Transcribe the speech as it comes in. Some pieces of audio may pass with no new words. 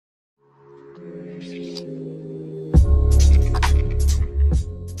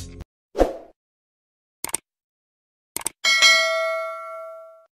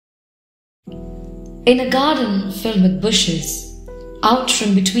In a garden filled with bushes, out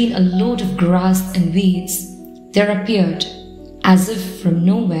from between a load of grass and weeds, there appeared, as if from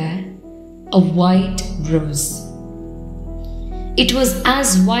nowhere, a white rose. It was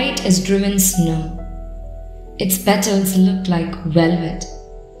as white as driven snow. Its petals looked like velvet,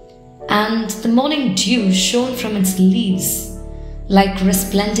 and the morning dew shone from its leaves like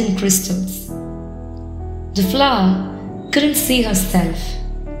resplendent crystals. The flower couldn't see herself,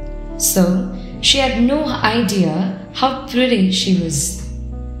 so she had no idea how pretty she was.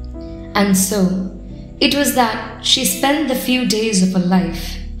 And so it was that she spent the few days of her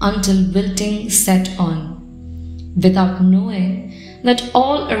life until wilting set on, without knowing that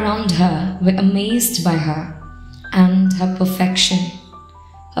all around her were amazed by her and her perfection,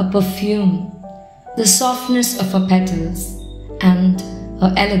 her perfume, the softness of her petals, and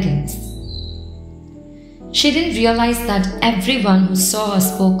her elegance. She didn't realize that everyone who saw her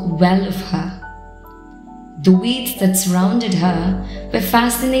spoke well of her. The weeds that surrounded her were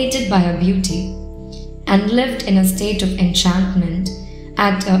fascinated by her beauty and lived in a state of enchantment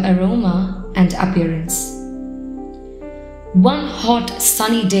at her aroma and appearance. One hot,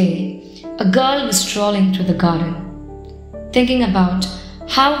 sunny day, a girl was strolling through the garden, thinking about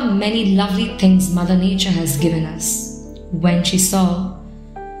how many lovely things Mother Nature has given us, when she saw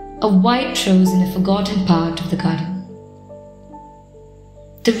a white rose in a forgotten part of the garden.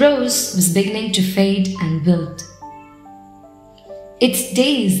 The rose was beginning to fade and wilt. It's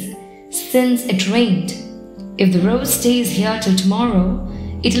days since it rained. If the rose stays here till tomorrow,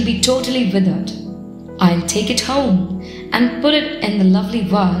 it'll be totally withered. I'll take it home and put it in the lovely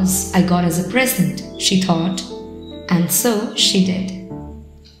vase I got as a present, she thought, and so she did.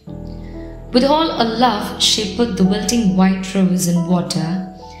 With all her love, she put the wilting white rose in water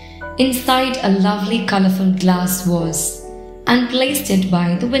inside a lovely colorful glass vase and placed it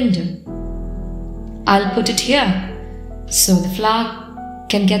by the window. I'll put it here so the flower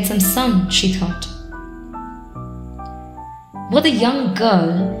can get some sun, she thought. What the young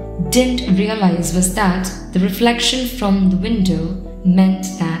girl didn't realize was that the reflection from the window meant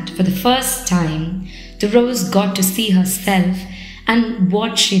that for the first time the rose got to see herself and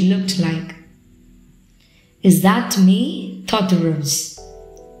what she looked like. Is that me? Thought the rose.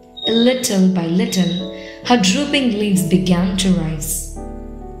 Little by little, her drooping leaves began to rise,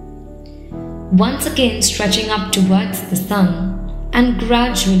 once again stretching up towards the sun, and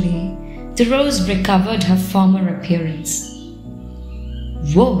gradually the rose recovered her former appearance.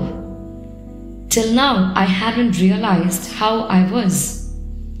 Whoa! Till now I hadn't realized how I was.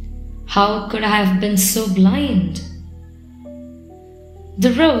 How could I have been so blind?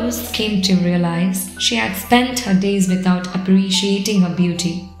 The rose came to realize she had spent her days without appreciating her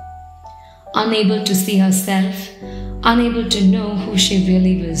beauty, unable to see herself, unable to know who she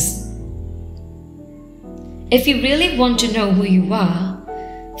really was. If you really want to know who you are,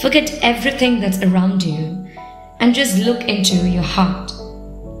 forget everything that's around you and just look into your heart.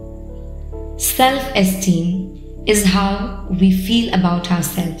 Self-esteem is how we feel about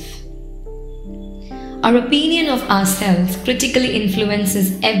ourselves. Our opinion of ourselves critically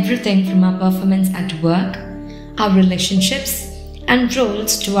influences everything from our performance at work, our relationships, and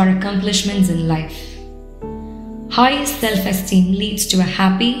roles to our accomplishments in life. High self-esteem leads to a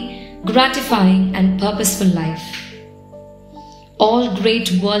happy, gratifying, and purposeful life. All great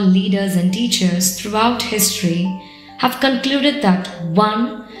world leaders and teachers throughout history have concluded that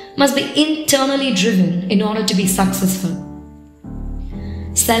one must be internally driven in order to be successful.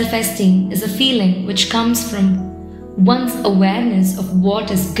 Self-esteem is a feeling which comes from one's awareness of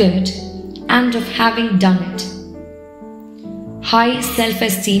what is good and of having done it. High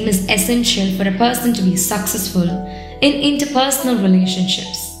self-esteem is essential for a person to be successful in interpersonal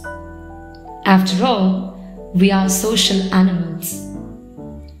relationships. After all, we are social animals.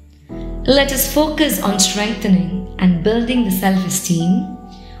 Let us focus on strengthening and building the self-esteem,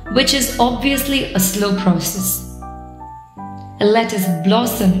 which is obviously a slow process. Let us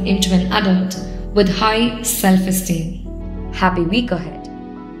blossom into an adult with high self-esteem. Happy week ahead.